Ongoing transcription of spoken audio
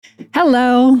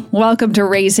Hello, welcome to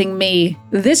Raising Me.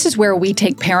 This is where we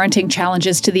take parenting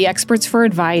challenges to the experts for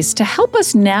advice to help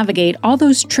us navigate all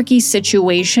those tricky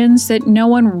situations that no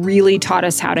one really taught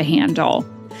us how to handle.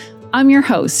 I'm your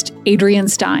host, Adrienne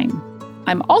Stein.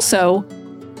 I'm also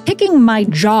picking my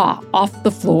jaw off the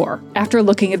floor after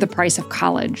looking at the price of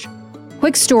college.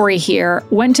 Quick story here,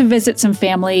 went to visit some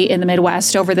family in the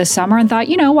Midwest over the summer and thought,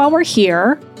 while we're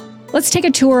here, let's take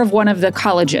a tour of one of the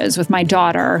colleges with my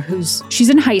daughter, she's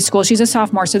in high school. She's a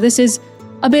sophomore, so this is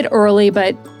a bit early,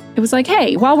 but it was like,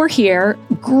 hey, while we're here,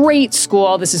 great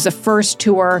school. This is the first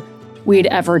tour we'd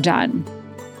ever done.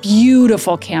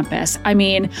 Beautiful campus. I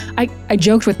mean, I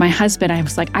joked with my husband. I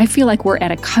was like, I feel like we're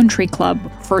at a country club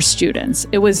for students.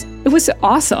 It was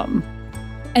awesome.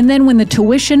 And then when the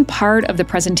tuition part of the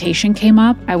presentation came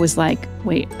up, I was like,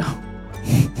 wait,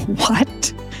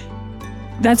 what?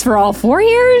 That's for all 4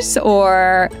 years?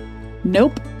 Or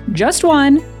nope, just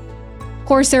one. Of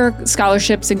course, there are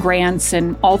scholarships and grants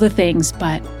and all the things,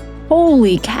 but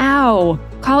holy cow,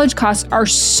 college costs are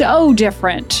so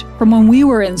different from when we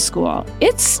were in school.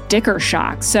 It's sticker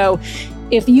shock. So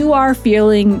if you are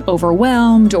feeling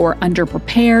overwhelmed or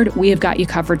underprepared, we have got you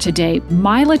covered today.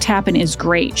 Mila Tappan is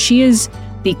great. She is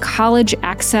the College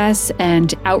Access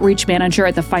and Outreach Manager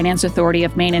at the Finance Authority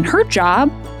of Maine, and her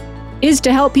job is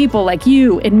to help people like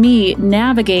you and me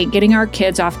navigate getting our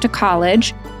kids off to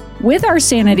college with our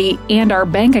sanity and our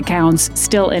bank accounts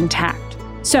still intact.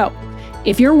 So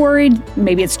if you're worried,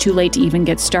 maybe it's too late to even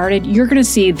get started, you're going to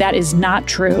see that is not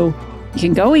true. You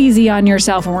can go easy on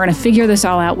yourself, and we're going to figure this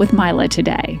all out with Mila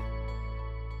today.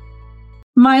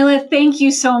 Mila, thank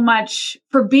you so much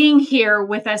for being here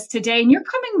with us today. And you're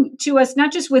coming to us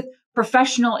not just with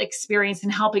professional experience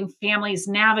in helping families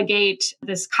navigate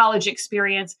this college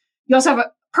experience. You also have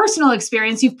a personal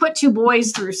experience. You've put 2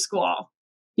 boys through school.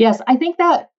 Yes, I think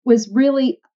that was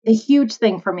really a huge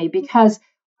thing for me because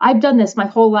I've done this my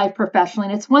whole life professionally.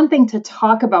 And it's one thing to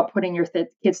talk about putting your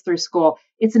kids through school.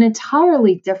 It's an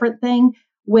entirely different thing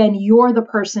when you're the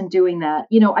person doing that.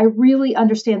 I really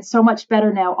understand so much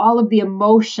better now all of the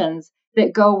emotions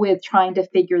that go with trying to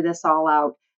figure this all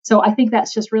out. So I think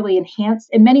that's just really enhanced.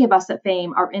 And many of us at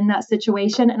FAME are in that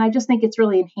situation. And I just think it's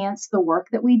really enhanced the work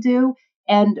that we do.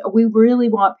 And we really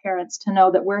want parents to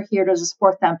know that we're here to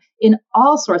support them in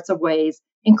all sorts of ways,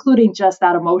 including just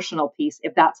that emotional piece,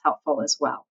 if that's helpful as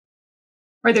well.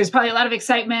 Right. There's probably a lot of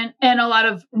excitement and a lot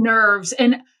of nerves.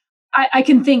 And I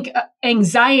can think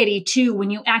anxiety too,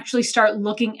 when you actually start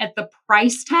looking at the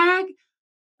price tag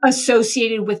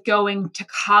associated with going to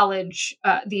college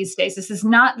these days. This is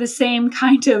not the same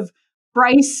kind of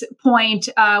price point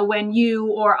when you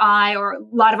or I or a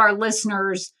lot of our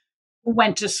listeners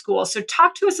went to school. So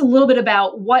talk to us a little bit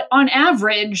about what on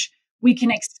average we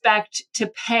can expect to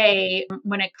pay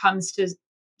when it comes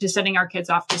to sending our kids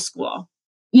off to school.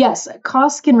 Yes,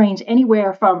 costs can range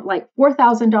anywhere from like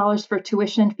 $4,000 for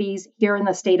tuition fees here in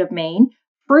the state of Maine,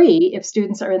 free if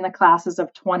students are in the classes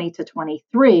of 20 to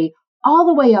 23, all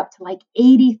the way up to like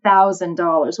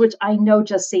 $80,000, which I know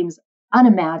just seems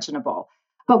unimaginable.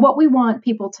 But what we want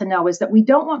people to know is that we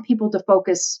don't want people to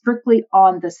focus strictly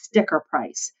on the sticker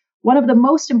price. One of the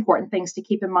most important things to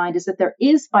keep in mind is that there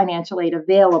is financial aid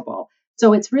available.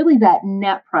 So it's really that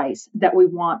net price that we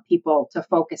want people to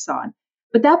focus on.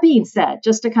 But that being said,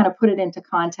 just to kind of put it into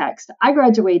context, I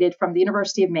graduated from the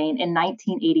University of Maine in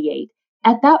 1988.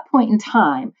 At that point in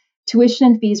time, tuition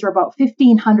and fees were about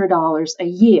 $1,500 a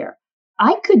year.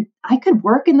 I could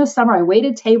work in the summer. I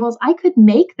waited tables. I could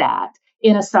make that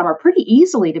in a summer pretty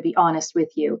easily, to be honest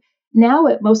with you. Now,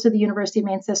 at most of the University of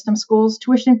Maine system schools,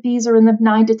 tuition fees are in the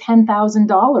 $9,000 to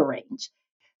 $10,000 range.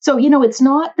 So, it's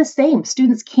not the same.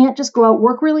 Students can't just go out,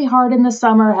 work really hard in the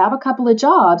summer, have a couple of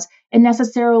jobs, and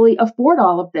necessarily afford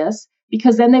all of this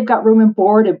because then they've got room and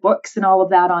board and books and all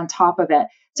of that on top of it.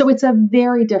 So it's a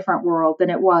very different world than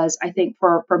it was, I think,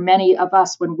 for many of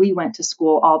us when we went to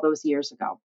school all those years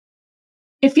ago.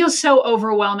 It feels so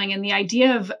overwhelming. And the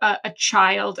idea of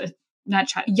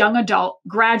young adult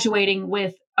graduating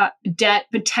with debt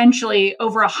potentially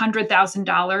over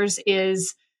 $100,000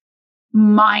 is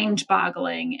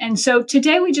mind-boggling. And so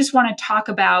today we just want to talk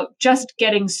about just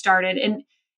getting started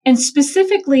and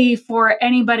specifically for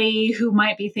anybody who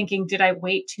might be thinking, did I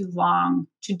wait too long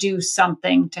to do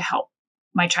something to help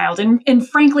my child? And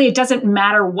frankly, it doesn't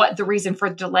matter what the reason for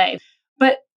the delay,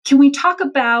 but can we talk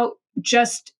about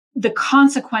just the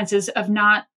consequences of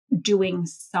not doing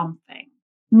something?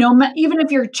 Even if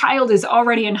your child is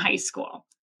already in high school.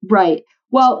 Right.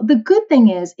 Well, the good thing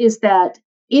is that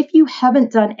if you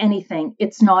haven't done anything,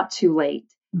 it's not too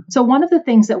late. Mm-hmm. So one of the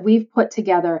things that we've put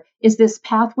together is this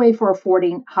pathway for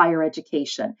affording higher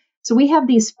education. So we have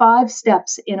these 5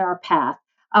 steps in our path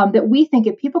that we think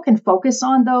if people can focus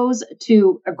on those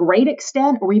to a great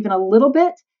extent or even a little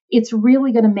bit, it's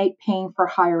really going to make paying for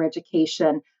higher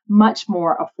education much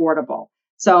more affordable.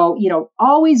 So,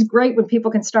 always great when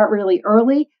people can start really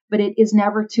early, but it is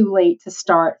never too late to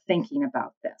start thinking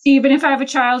about this. Even if I have a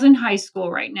child in high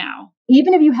school right now.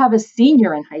 Even if you have a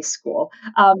senior in high school,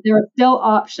 there are still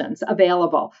options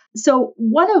available. So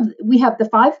we have the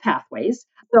 5 pathways.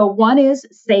 So one is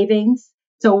savings.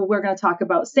 So we're going to talk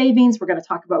about savings. We're going to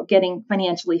talk about getting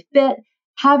financially fit,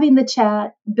 having the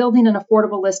chat, building an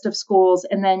affordable list of schools,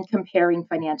 and then comparing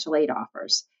financial aid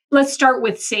offers. Let's start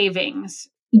with savings.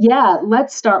 Yeah,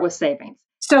 let's start with savings.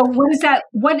 So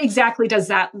what exactly does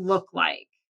that look like?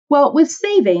 Well, with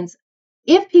savings,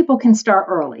 if people can start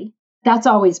early, that's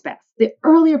always best. The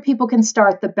earlier people can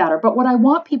start, the better. But what I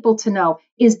want people to know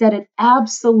is that it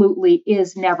absolutely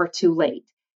is never too late.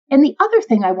 And the other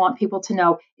thing I want people to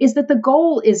know is that the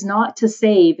goal is not to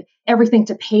save everything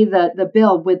to pay the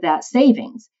bill with that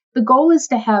savings. The goal is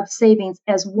to have savings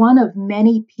as one of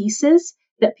many pieces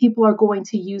that people are going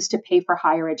to use to pay for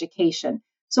higher education.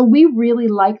 So we really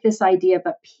like this idea of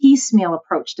a piecemeal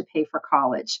approach to pay for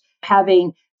college,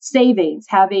 having savings,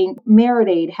 having merit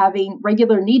aid, having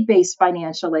regular need-based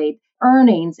financial aid,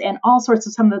 earnings, and all sorts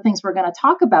of some of the things we're going to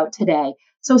talk about today.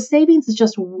 So savings is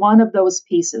just one of those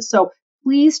pieces. So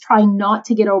please try not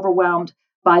to get overwhelmed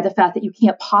by the fact that you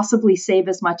can't possibly save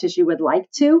as much as you would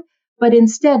like to, but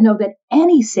instead know that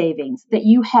any savings that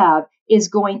you have is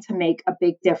going to make a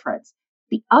big difference.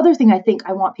 The other thing I think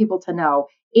I want people to know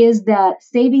is that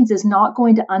savings is not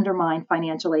going to undermine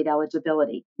financial aid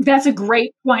eligibility. That's a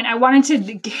great point. I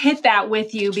wanted to hit that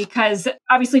with you because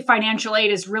obviously financial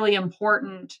aid is really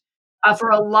important for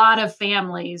a lot of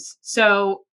families.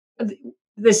 So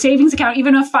the savings account,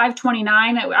 even a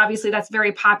 529, obviously that's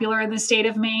very popular in the state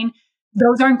of Maine.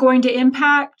 Those aren't going to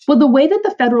impact? Well, the way that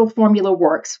the federal formula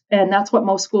works, and that's what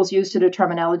most schools use to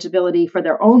determine eligibility for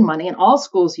their own money, and all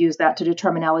schools use that to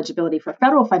determine eligibility for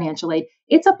federal financial aid,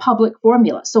 it's a public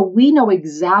formula. So we know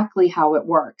exactly how it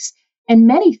works. And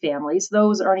many families,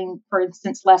 those earning, for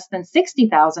instance, less than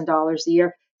 $60,000 a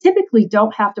year, typically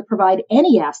don't have to provide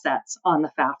any assets on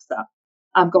the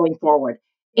FAFSA going forward.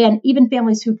 And even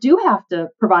families who do have to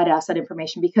provide asset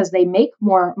information because they make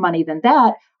more money than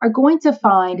that are going to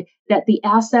find that the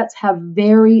assets have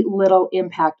very little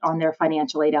impact on their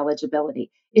financial aid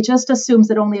eligibility. It just assumes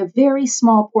that only a very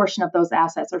small portion of those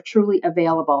assets are truly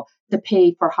available to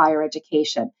pay for higher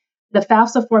education. The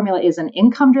FAFSA formula is an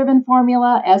income-driven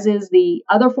formula, as is the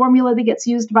other formula that gets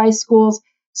used by schools.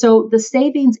 So the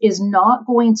savings is not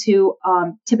going to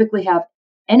typically have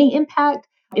any impact.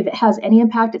 If it has any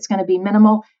impact, it's going to be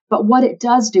minimal. But what it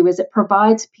does do is it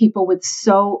provides people with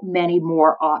so many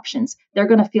more options. They're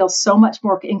going to feel so much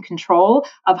more in control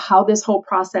of how this whole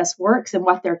process works and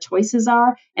what their choices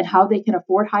are and how they can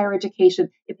afford higher education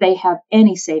if they have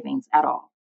any savings at all.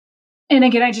 And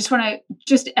again, I just want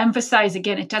to emphasize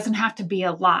again, it doesn't have to be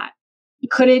a lot.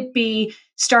 Could it be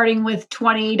starting with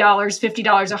 $20, $50,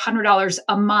 $100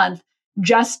 a month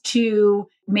just to,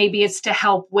 maybe it's to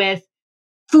help with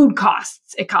food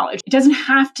costs at college. It doesn't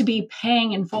have to be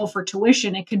paying in full for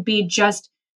tuition. It could be just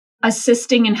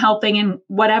assisting and helping in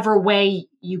whatever way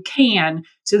you can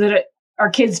so that our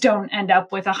kids don't end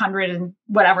up with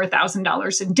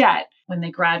 $100,000 in debt when they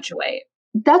graduate.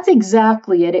 That's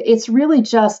exactly it. It's really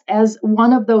just as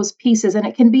one of those pieces, and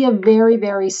it can be a very,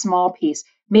 very small piece.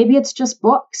 Maybe it's just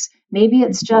books. Maybe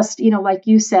it's just, like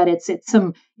you said, it's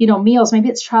some, meals. Maybe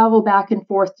it's travel back and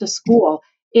forth to school.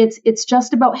 It's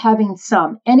just about having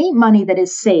some. Any money that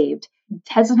is saved,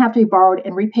 doesn't have to be borrowed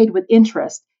and repaid with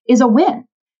interest, is a win.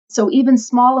 So even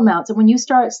small amounts. And when you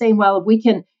start saying, well, if we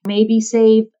can maybe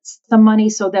save some money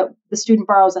so that the student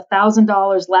borrows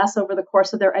 $1,000 less over the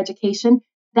course of their education,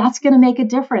 that's going to make a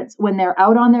difference when they're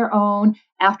out on their own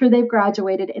after they've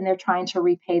graduated and they're trying to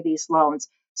repay these loans.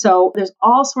 So there's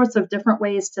all sorts of different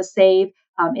ways to save.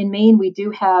 In Maine, we do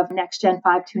have NextGen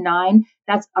 529.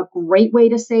 That's a great way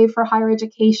to save for higher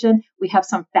education. We have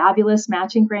some fabulous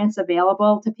matching grants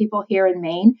available to people here in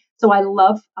Maine. So I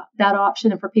love that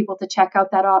option and for people to check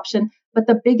out that option. But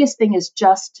the biggest thing is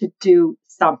just to do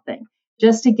something,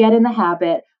 just to get in the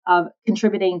habit of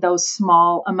contributing those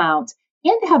small amounts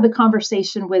and to have the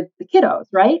conversation with the kiddos,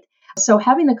 right? So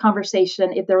having the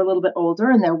conversation, if they're a little bit older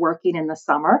and they're working in the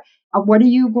summer, what are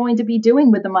you going to be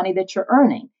doing with the money that you're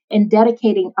earning? And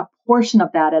dedicating a portion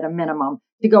of that at a minimum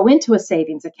to go into a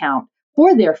savings account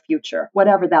for their future,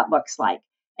 whatever that looks like.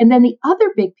 And then the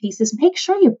other big piece is make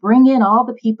sure you bring in all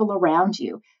the people around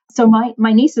you. So my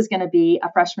niece is going to be a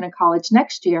freshman in college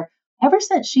next year. ever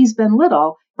since she's been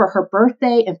little, for her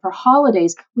birthday and for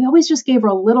holidays, we always just gave her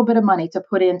a little bit of money to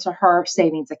put into her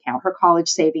savings account, her college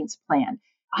savings plan.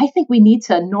 I think we need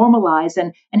to normalize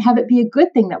and have it be a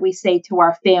good thing that we say to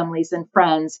our families and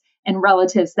friends and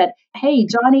relatives that, hey,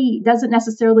 Johnny doesn't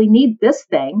necessarily need this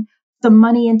thing. Some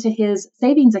money into his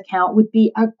savings account would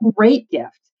be a great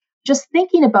gift. Just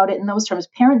thinking about it in those terms,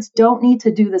 parents don't need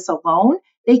to do this alone.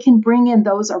 They can bring in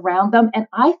those around them. And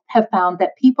I have found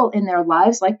that people in their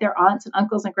lives, like their aunts and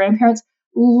uncles and grandparents,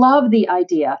 love the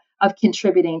idea of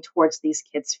contributing towards these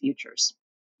kids' futures.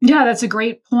 Yeah, that's a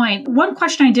great point. One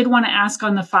question I did want to ask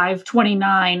on the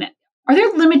 529, are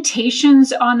there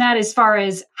limitations on that as far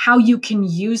as how you can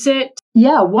use it?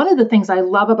 Yeah, one of the things I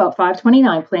love about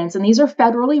 529 plans, and these are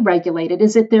federally regulated,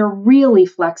 is that they're really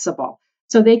flexible.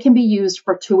 So they can be used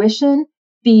for tuition,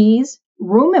 fees,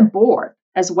 room and board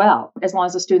as well, as long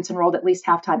as the student's enrolled at least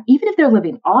half time, even if they're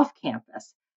living off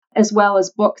campus, as well as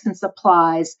books and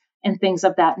supplies and things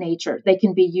of that nature. They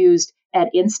can be used at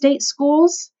in-state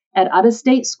schools, at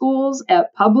out-of-state schools,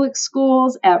 at public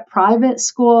schools, at private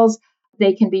schools.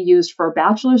 They can be used for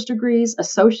bachelor's degrees,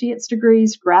 associate's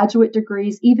degrees, graduate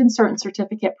degrees, even certain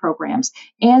certificate programs.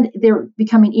 And they're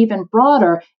becoming even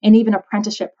broader and even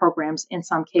apprenticeship programs in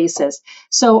some cases.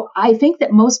 So I think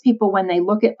that most people, when they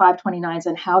look at 529s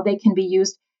and how they can be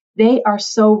used, they are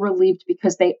so relieved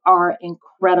because they are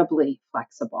incredibly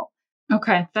flexible.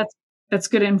 Okay, that's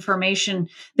good information.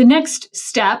 The next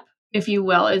step, if you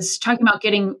will, is talking about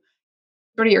getting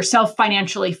sort of yourself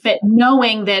financially fit,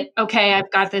 knowing that, okay, I've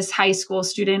got this high school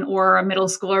student or a middle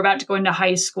schooler about to go into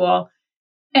high school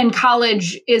and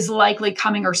college is likely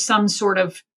coming or some sort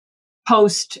of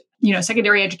post,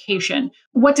 secondary education.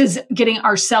 What does getting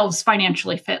ourselves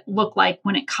financially fit look like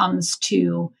when it comes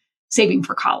to saving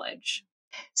for college?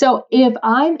 So if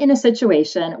I'm in a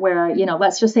situation where,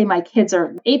 let's just say my kids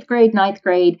are 8th grade, 9th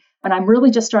grade, and I'm really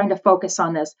just starting to focus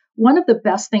on this, one of the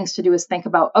best things to do is think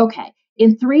about, okay,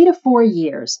 in 3 to 4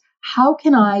 years, how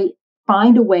can I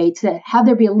find a way to have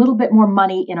there be a little bit more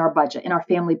money in our budget, in our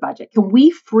family budget? Can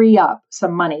we free up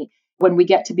some money when we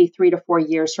get to be 3 to 4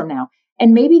 years from now?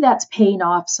 And maybe that's paying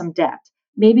off some debt.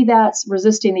 Maybe that's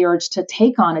resisting the urge to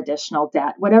take on additional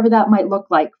debt, whatever that might look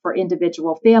like for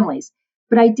individual families.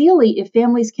 But ideally, if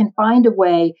families can find a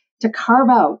way to carve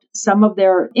out some of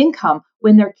their income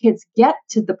when their kids get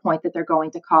to the point that they're going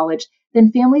to college,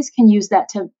 then families can use that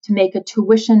to make a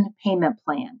tuition payment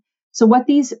plan. So what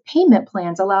these payment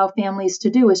plans allow families to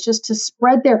do is just to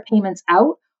spread their payments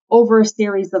out over a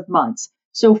series of months.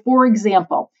 So for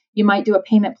example, you might do a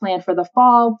payment plan for the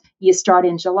fall. You start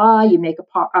in July, you make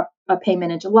a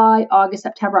payment in July, August,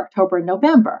 September, October, and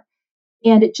November.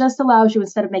 And it just allows you,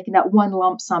 instead of making that one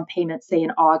lump sum payment, say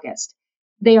in August.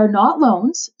 They are not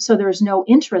loans, so there's no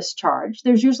interest charge.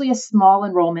 There's usually a small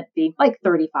enrollment fee, like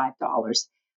 $35.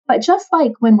 But just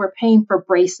like when we're paying for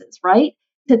braces, right?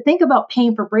 To think about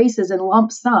paying for braces in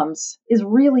lump sums is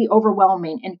really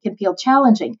overwhelming and can feel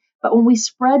challenging. But when we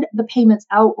spread the payments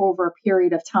out over a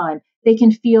period of time, they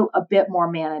can feel a bit more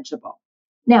manageable.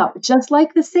 Now, just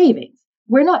like the savings,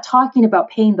 we're not talking about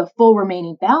paying the full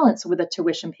remaining balance with a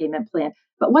tuition payment plan.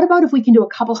 But what about if we can do a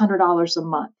couple $100s a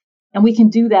month? And we can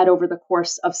do that over the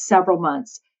course of several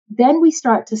months. Then we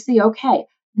start to see, okay,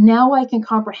 now I can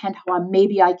comprehend how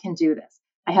maybe I can do this.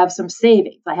 I have some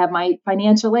savings. I have my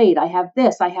financial aid. I have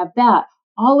this. I have that.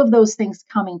 All of those things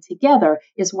coming together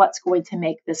is what's going to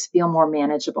make this feel more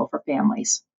manageable for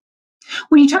families.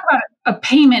 When you talk about a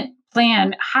payment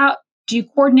plan, how do you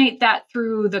coordinate that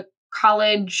through the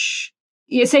college?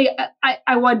 You say,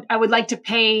 I would like to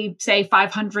pay, say,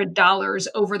 $500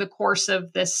 over the course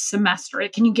of this semester.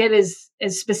 Can you get as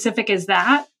specific as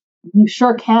that? You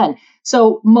sure can.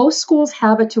 So most schools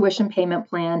have a tuition payment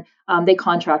plan. They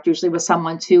contract usually with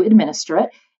someone to administer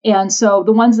it. And so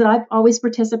the ones that I've always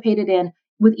participated in,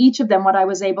 with each of them, what I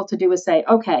was able to do is say,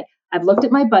 okay, I've looked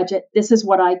at my budget. This is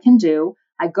what I can do.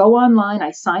 I go online.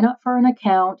 I sign up for an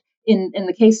account. In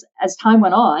the case, as time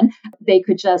went on, they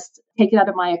could just take it out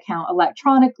of my account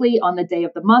electronically on the day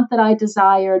of the month that I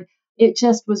desired. It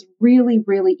just was really,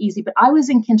 really easy. But I was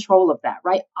in control of that,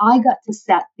 right? I got to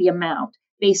set the amount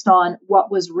based on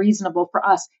what was reasonable for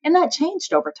us. And that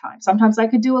changed over time. Sometimes I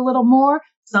could do a little more.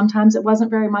 Sometimes it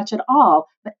wasn't very much at all.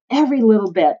 But every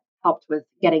little bit helped with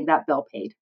getting that bill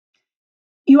paid.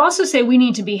 You also say we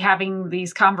need to be having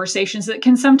these conversations that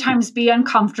can sometimes be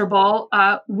uncomfortable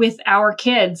with our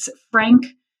kids, frank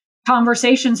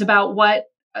conversations about what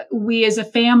we as a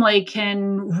family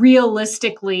can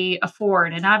realistically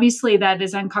afford. And obviously that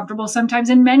is uncomfortable sometimes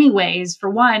in many ways. For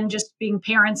one, just being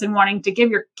parents and wanting to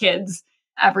give your kids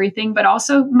everything, but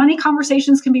also money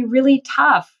conversations can be really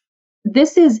tough.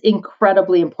 This is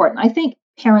incredibly important. I think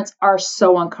parents are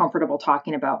so uncomfortable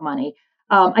talking about money.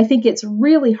 I think it's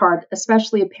really hard,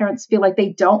 especially if parents feel like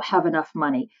they don't have enough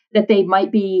money, that they might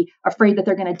be afraid that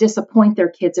they're going to disappoint their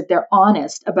kids if they're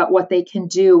honest about what they can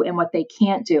do and what they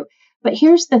can't do. But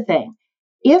here's the thing.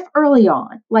 If early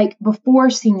on, like before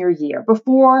senior year,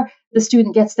 before the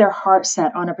student gets their heart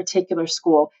set on a particular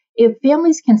school, if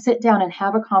families can sit down and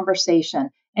have a conversation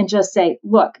and just say,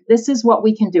 look, this is what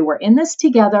we can do. We're in this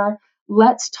together.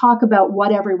 Let's talk about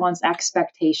what everyone's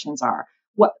expectations are.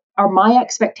 What are my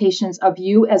expectations of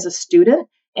you as a student?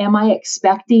 Am I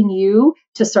expecting you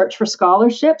to search for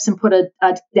scholarships and put a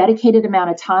dedicated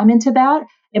amount of time into that?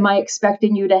 Am I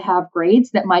expecting you to have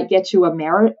grades that might get you a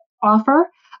merit offer?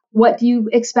 What do you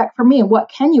expect from me and what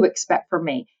can you expect from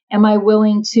me? Am I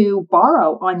willing to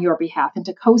borrow on your behalf and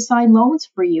to co-sign loans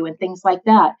for you and things like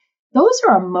that? Those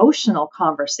are emotional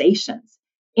conversations.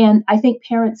 And I think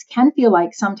parents can feel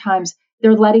like sometimes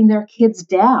they're letting their kids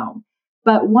down.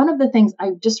 But one of the things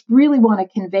I just really want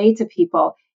to convey to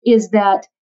people is that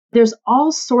there's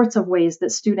all sorts of ways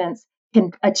that students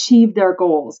can achieve their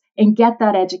goals and get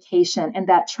that education and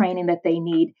that training that they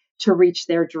need to reach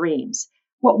their dreams.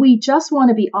 What we just want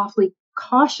to be awfully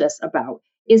cautious about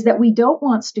is that we don't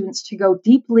want students to go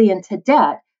deeply into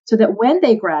debt so that when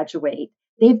they graduate,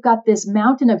 they've got this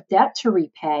mountain of debt to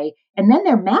repay. And then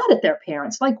they're mad at their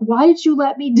parents. Like, why did you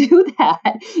let me do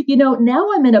that? Now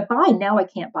I'm in a bind. Now I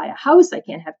can't buy a house. I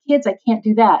can't have kids. I can't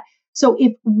do that. So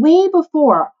if way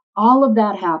before all of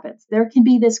that happens, there can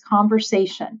be this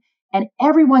conversation and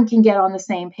everyone can get on the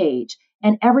same page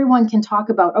and everyone can talk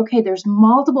about, okay, there's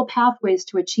multiple pathways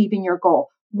to achieving your goal.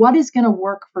 What is going to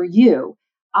work for you?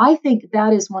 I think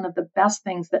that is one of the best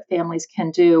things that families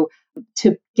can do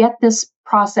to get this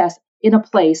process in a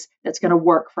place that's going to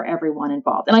work for everyone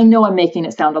involved. And I know I'm making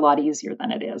it sound a lot easier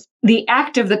than it is. The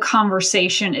act of the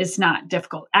conversation is not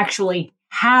difficult. Actually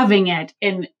having it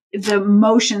and the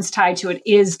emotions tied to it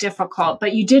is difficult.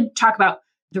 But you did talk about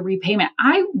the repayment.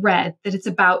 I read that it's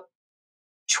about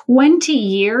 20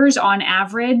 years on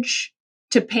average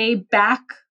to pay back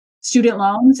student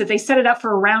loans, that they set it up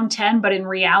for around 10, but in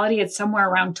reality, it's somewhere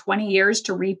around 20 years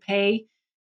to repay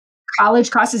college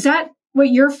costs. Is that what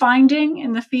you're finding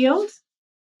in the field?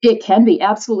 It can be,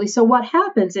 absolutely. So what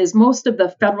happens is most of the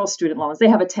federal student loans, they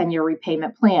have a 10-year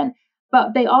repayment plan,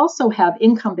 but they also have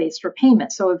income-based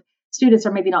repayment. So if students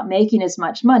are maybe not making as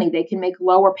much money, they can make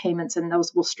lower payments and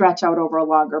those will stretch out over a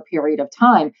longer period of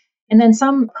time. And then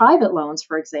some private loans,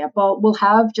 for example, will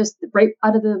have just right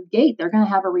out of the gate, they're going to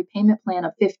have a repayment plan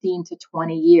of 15 to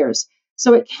 20 years.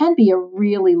 So it can be a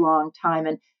really long time.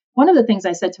 And one of the things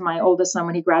I said to my oldest son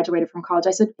when he graduated from college,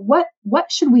 I said, what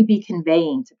should we be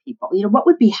conveying to people? What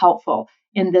would be helpful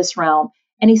in this realm?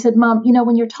 And he said, Mom,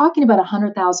 when you're talking about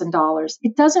 $100,000,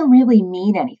 it doesn't really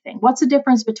mean anything. What's the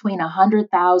difference between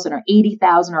 100,000 or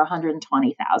 80,000 or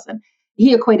 120,000?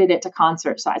 He equated it to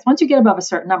concert size. Once you get above a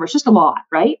certain number, it's just a lot,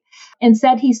 right?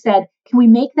 He said, can we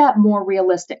make that more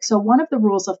realistic? So one of the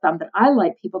rules of thumb that I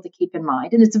like people to keep in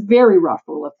mind, and it's a very rough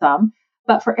rule of thumb,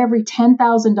 but for every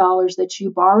 $10,000 that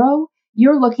you borrow,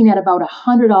 you're looking at about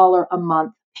 $100 a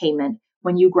month payment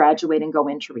when you graduate and go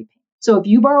into repayment. So if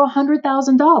you borrow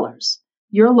 $100,000,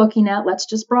 you're looking at, let's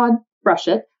just broad brush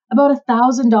it, about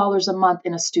 $1,000 a month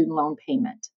in a student loan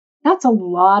payment. That's a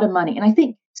lot of money. And I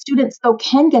think students, though,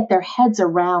 can get their heads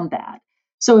around that.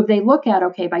 So if they look at,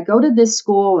 okay, if I go to this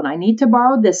school and I need to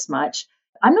borrow this much,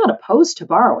 I'm not opposed to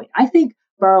borrowing. I think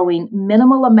borrowing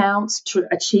minimal amounts to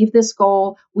achieve this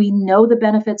goal. We know the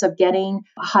benefits of getting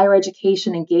a higher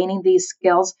education and gaining these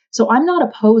skills. So I'm not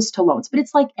opposed to loans, but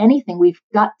it's like anything. We've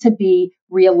got to be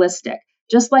realistic.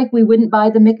 Just like we wouldn't buy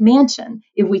the McMansion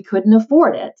if we couldn't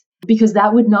afford it, because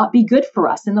that would not be good for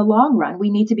us in the long run.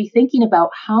 We need to be thinking about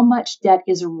how much debt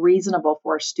is reasonable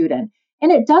for a student.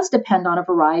 And it does depend on a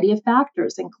variety of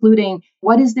factors, including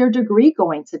what is their degree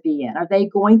going to be in? Are they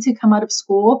going to come out of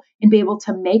school and be able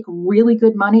to make really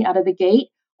good money out of the gate?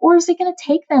 Or is it going to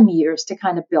take them years to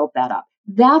kind of build that up?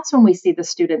 That's when we see the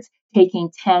students taking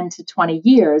 10 to 20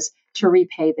 years to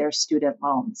repay their student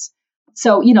loans.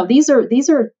 So, these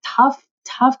are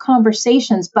tough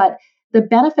conversations, but the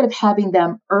benefit of having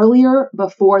them earlier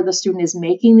before the student is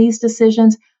making these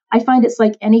decisions, I find it's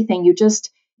like anything.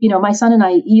 My son and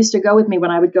he used to go with me when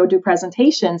I would go do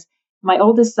presentations, my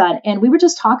oldest son, and we would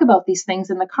just talk about these things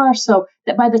in the car so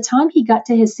that by the time he got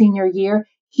to his senior year,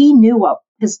 he knew what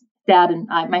his dad and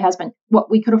my husband, what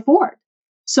we could afford.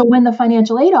 So when the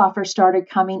financial aid offer started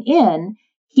coming in,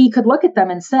 he could look at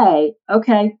them and say,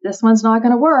 okay, this one's not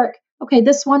going to work. Okay,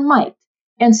 this one might.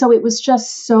 And so it was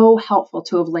just so helpful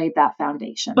to have laid that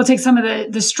foundation. We'll take some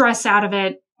of the stress out of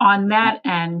it on that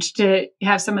end to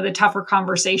have some of the tougher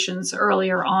conversations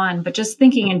earlier on. But just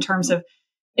thinking in terms of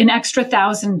an extra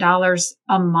 $1,000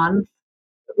 a month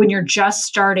when you're just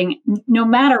starting, no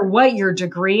matter what your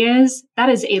degree is, that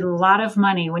is a lot of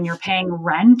money when you're paying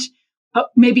rent.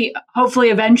 Maybe, hopefully,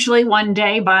 eventually one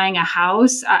day buying a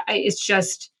house. It's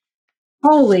just,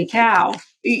 holy cow,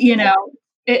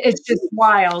 it's just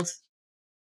wild.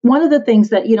 One of the things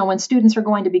that, when students are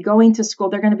going to be going to school,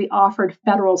 they're going to be offered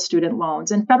federal student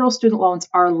loans, and federal student loans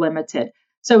are limited.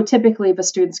 So typically, if a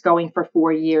student's going for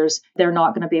 4 years, they're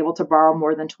not going to be able to borrow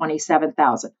more than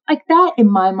 $27,000. Like that,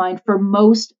 in my mind, for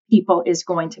most people is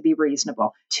going to be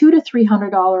reasonable. $200 to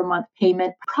 $300 a month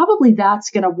payment, probably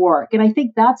that's going to work. And I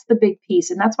think that's the big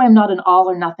piece. And that's why I'm not an all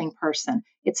or nothing person.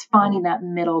 It's finding that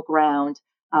middle ground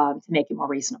to make it more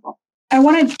reasonable. I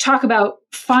want to talk about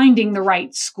finding the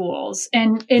right schools.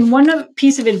 And one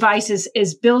piece of advice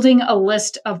is building a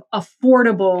list of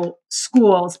affordable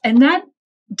schools. And that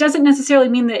doesn't necessarily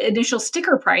mean the initial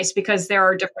sticker price, because there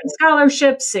are different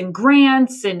scholarships and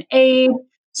grants and aid.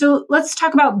 So let's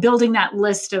talk about building that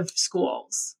list of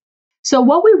schools. So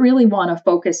what we really want to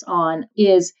focus on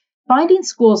is finding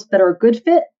schools that are a good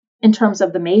fit in terms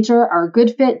of the major, are a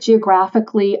good fit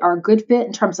geographically, are a good fit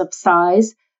in terms of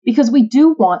size, because we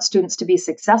do want students to be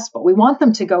successful. We want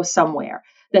them to go somewhere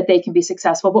that they can be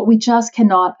successful, but we just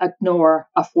cannot ignore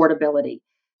affordability.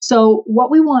 So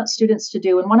what we want students to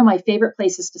do, and one of my favorite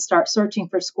places to start searching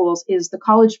for schools is the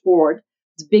College Board's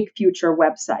Big Future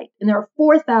website. And there are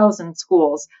 4,000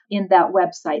 schools in that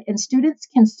website, and students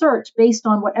can search based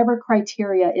on whatever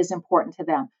criteria is important to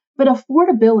them. But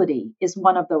affordability is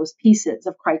one of those pieces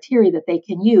of criteria that they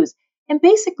can use. And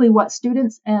basically what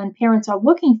students and parents are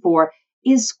looking for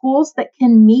is schools that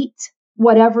can meet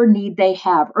whatever need they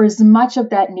have, or as much of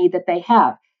that need that they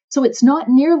have. So it's not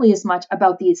nearly as much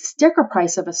about the sticker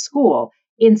price of a school.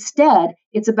 Instead,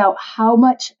 it's about how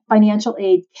much financial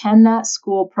aid can that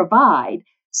school provide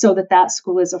so that that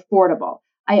school is affordable.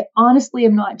 I honestly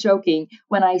am not joking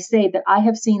when I say that I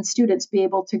have seen students be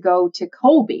able to go to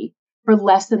Colby for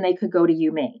less than they could go to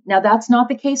UMaine. Now, that's not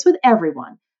the case with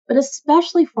everyone, but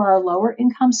especially for our lower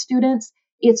income students,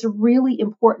 it's really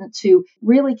important to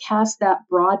really cast that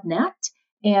broad net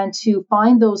and to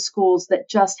find those schools that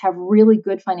just have really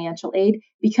good financial aid,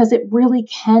 because it really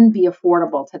can be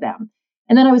affordable to them.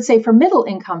 And then I would say for middle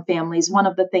income families, one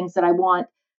of the things that I want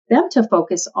them to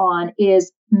focus on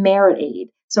is merit aid.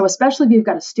 So especially if you've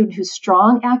got a student who's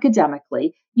strong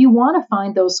academically, you want to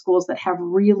find those schools that have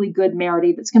really good merit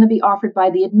aid that's going to be offered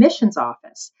by the admissions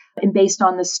office and based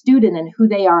on the student and who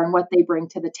they are and what they bring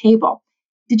to the table.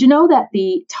 Did you know that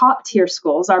the top tier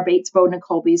schools, our Bates, Bowdoin, and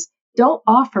Colby's, don't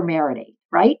offer merit aid,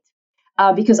 right?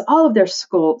 Because all of their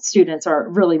school students are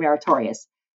really meritorious.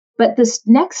 But this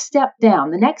next step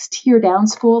down, the next tier down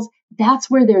schools, that's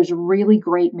where there's really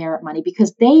great merit money,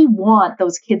 because they want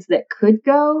those kids that could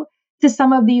go to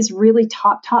some of these really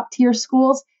top tier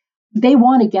schools. They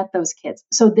want to get those kids.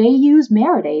 So they use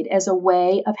merit aid as a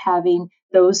way of having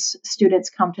those students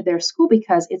come to their school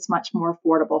because it's much more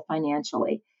affordable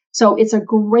financially. So it's a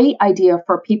great idea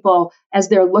for people as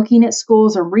they're looking at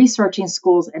schools or researching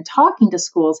schools and talking to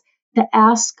schools to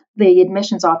ask the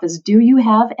admissions office, do you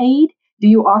have aid? Do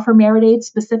you offer merit aid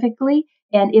specifically?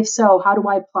 And if so, how do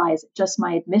I apply? Is it just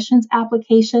my admissions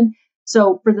application?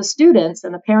 So for the students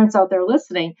and the parents out there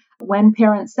listening, when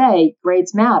parents say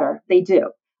grades matter, they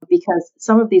do, because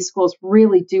some of these schools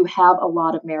really do have a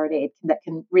lot of merit aid that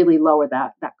can really lower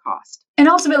that cost. And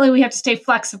ultimately, we have to stay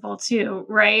flexible too,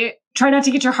 right? Try not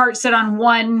to get your heart set on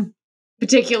one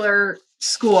particular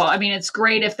school. I mean, it's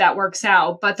great if that works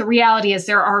out, but the reality is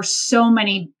there are so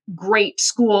many great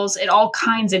schools at all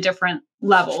kinds of different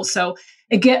levels. So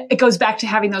it goes back to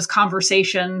having those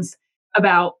conversations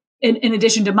about, in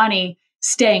addition to money,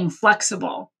 staying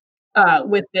flexible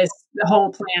with the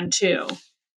whole plan too.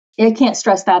 I can't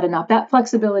stress that enough. That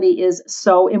flexibility is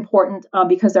so important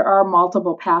because there are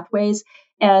multiple pathways.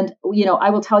 And, I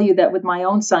will tell you that with my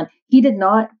own son, he did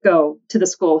not go to the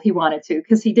school he wanted to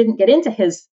because he didn't get into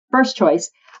his first choice.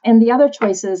 And the other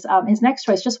choices, his next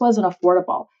choice just wasn't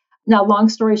affordable. Now, long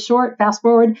story short, fast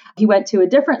forward, he went to a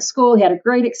different school. He had a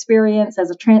great experience. As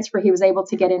a transfer, he was able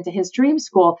to get into his dream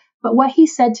school. But what he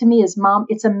said to me is, Mom,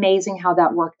 it's amazing how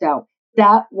that worked out.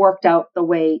 That worked out the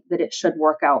way that it should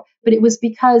work out. But it was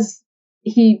because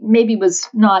he maybe was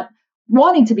not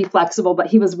wanting to be flexible, but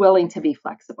he was willing to be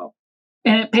flexible.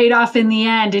 And it paid off in the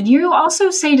end. And you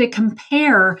also say to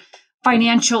compare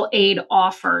financial aid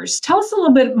offers. Tell us a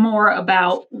little bit more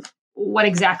about what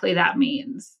exactly that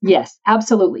means. Yes,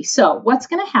 absolutely. So what's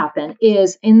going to happen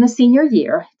is in the senior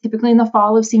year, typically in the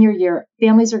fall of senior year,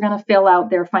 families are going to fill out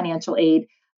their financial aid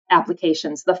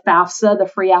applications. The FAFSA, the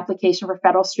free application for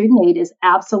federal student aid, is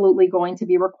absolutely going to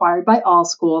be required by all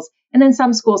schools. And then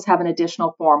some schools have an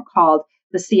additional form called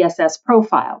the CSS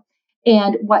profile.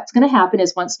 And what's going to happen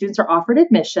is once students are offered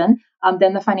admission,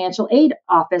 then the financial aid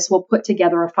office will put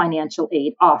together a financial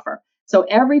aid offer. So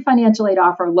every financial aid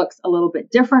offer looks a little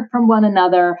bit different from one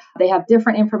another. They have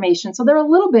different information, so they're a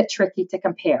little bit tricky to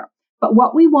compare. But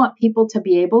what we want people to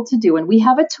be able to do, and we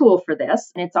have a tool for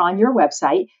this, and it's on your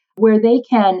website, where they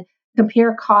can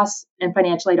compare costs and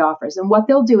financial aid offers. And what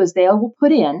they'll do is they will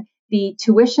put in the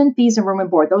tuition, fees, and room and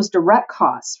board, those direct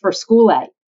costs for school A.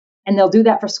 And they'll do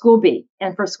that for school B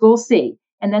and for school C.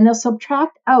 And then they'll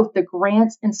subtract out the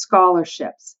grants and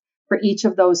scholarships for each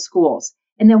of those schools.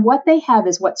 And then what they have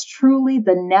is what's truly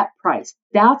the net price.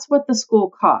 That's what the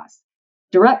school costs.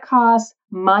 Direct costs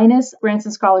minus grants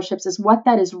and scholarships is what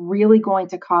that is really going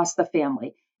to cost the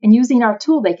family. And using our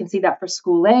tool, they can see that for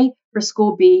school A, for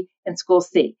school B, and school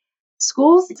C.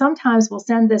 Schools sometimes will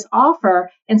send this offer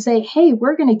and say, hey,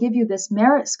 we're going to give you this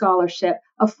merit scholarship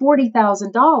of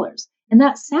 $40,000. And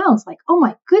that sounds like, oh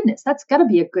my goodness, that's got to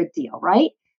be a good deal,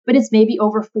 right? But it's maybe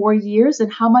over 4 years.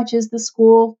 And how much is the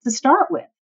school to start with?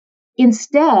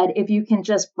 Instead, if you can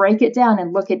just break it down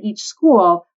and look at each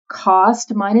school,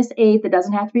 cost minus aid that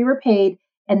doesn't have to be repaid,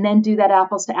 and then do that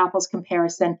apples to apples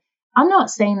comparison. I'm not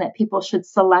saying that people should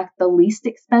select the least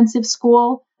expensive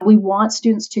school. We want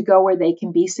students to go where they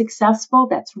can be successful.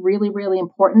 That's really, really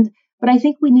important. But I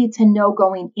think we need to know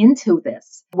going into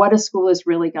this what a school is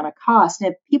really going to cost.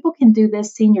 And if people can do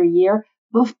this senior year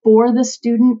before the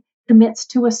student commits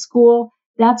to a school,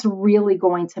 that's really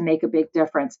going to make a big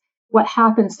difference. What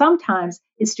happens sometimes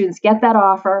is students get that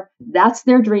offer, that's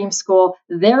their dream school,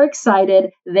 they're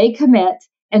excited, they commit,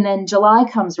 and then July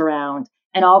comes around,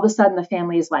 and all of a sudden the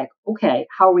family is like, okay,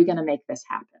 how are we going to make this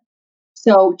happen?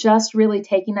 So just really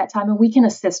taking that time, and we can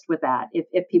assist with that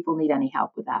if people need any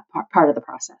help with that part of the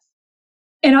process.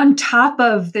 And on top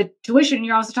of the tuition,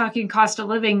 you're also talking cost of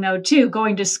living, though, too.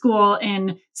 Going to school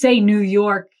in, say, New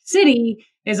York City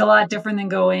is a lot different than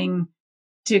going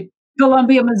to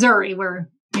Columbia, Missouri, where,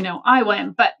 I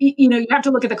went. But, you have to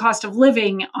look at the cost of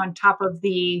living on top of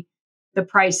the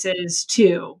prices,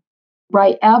 too.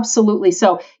 Right. Absolutely.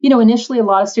 So, initially, a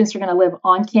lot of students are going to live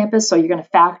on campus. So you're going to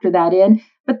factor that in.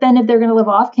 But then if they're going to live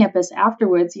off campus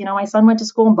afterwards, my son went to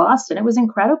school in Boston. It was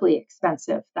incredibly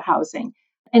expensive, the housing.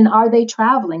 And are they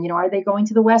traveling? Are they going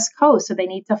to the West Coast? So they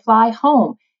need to fly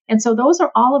home. And so those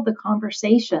are all of the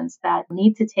conversations that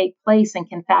need to take place and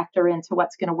can factor into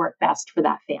what's going to work best for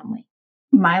that family.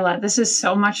 Mila, this is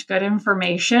so much good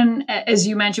information. As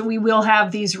you mentioned, we will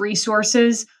have these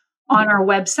resources on our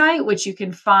website, which you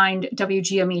can find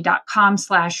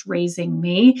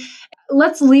wgme.com/raisingme.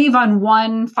 Let's leave on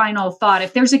one final thought.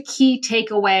 If there's a key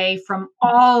takeaway from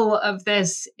all of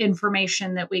this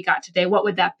information that we got today, what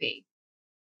would that be?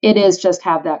 It is just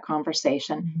have that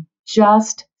conversation.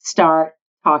 Just start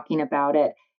talking about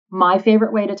it. My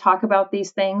favorite way to talk about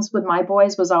these things with my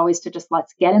boys was always to just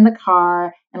let's get in the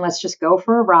car and let's just go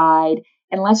for a ride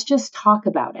and let's just talk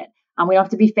about it. We don't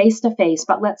have to be face to face,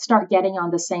 but let's start getting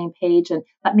on the same page and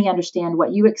let me understand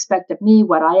what you expect of me,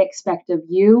 what I expect of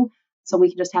you, so we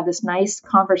can just have this nice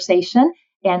conversation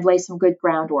and lay some good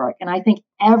groundwork. And I think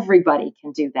everybody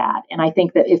can do that. And I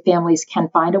think that if families can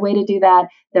find a way to do that,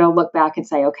 they'll look back and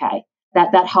say, okay,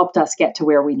 that helped us get to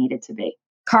where we needed to be.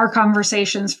 Car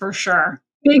conversations for sure.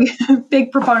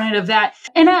 Big proponent of that.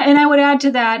 And I would add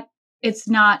to that, it's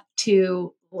not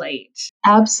too late.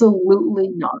 Absolutely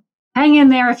not. Hang in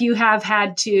there if you have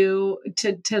had to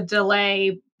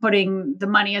delay putting the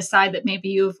money aside that maybe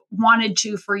you've wanted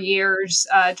to for years.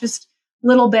 Just a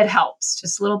little bit helps,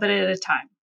 just a little bit at a time.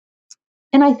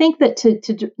 And I think that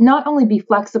to not only be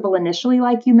flexible initially,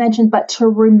 like you mentioned, but to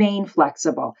remain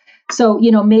flexible. So,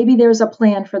 maybe there's a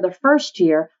plan for the first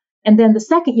year, and then the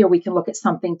second year we can look at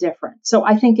something different. So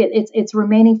I think it's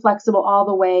remaining flexible all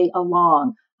the way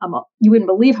along. You wouldn't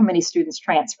believe how many students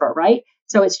transfer, right?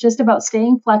 So it's just about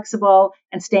staying flexible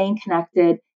and staying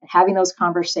connected and having those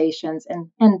conversations and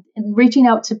reaching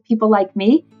out to people like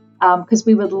me, because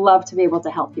we would love to be able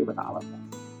to help you with all of this.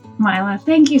 Mila,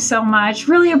 thank you so much.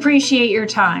 Really appreciate your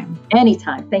time.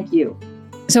 Anytime. Thank you.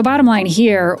 So bottom line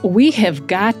here, we have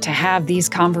got to have these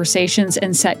conversations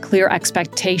and set clear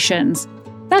expectations.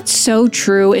 That's so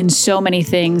true in so many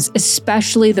things,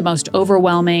 especially the most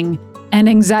overwhelming and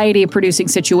anxiety-producing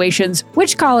situations,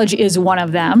 which college is one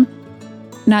of them.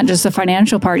 Not just the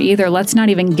financial part either. Let's not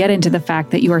even get into the fact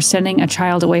that you are sending a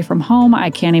child away from home. I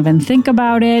can't even think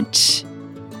about it.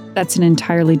 that's an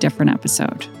entirely different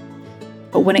episode.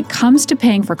 But when it comes to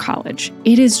paying for college,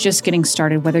 it is just getting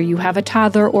started. Whether you have a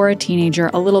toddler or a teenager,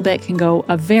 a little bit can go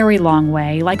a very long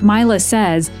way. Like Mila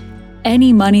says,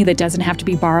 any money that doesn't have to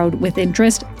be borrowed with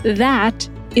interest, that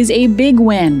is a big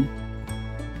win.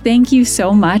 Thank you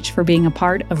so much for being a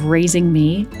part of Raising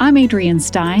Me. I'm Adrienne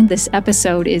Stein. This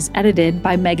episode is edited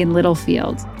by Megan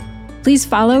Littlefield. Please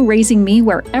follow Raising Me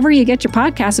wherever you get your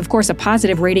podcasts. Of course, a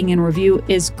positive rating and review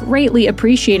is greatly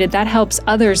appreciated. That helps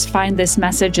others find this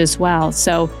message as well.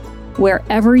 So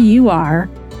wherever you are,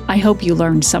 I hope you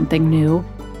learned something new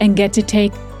and get to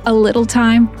take a little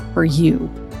time for you.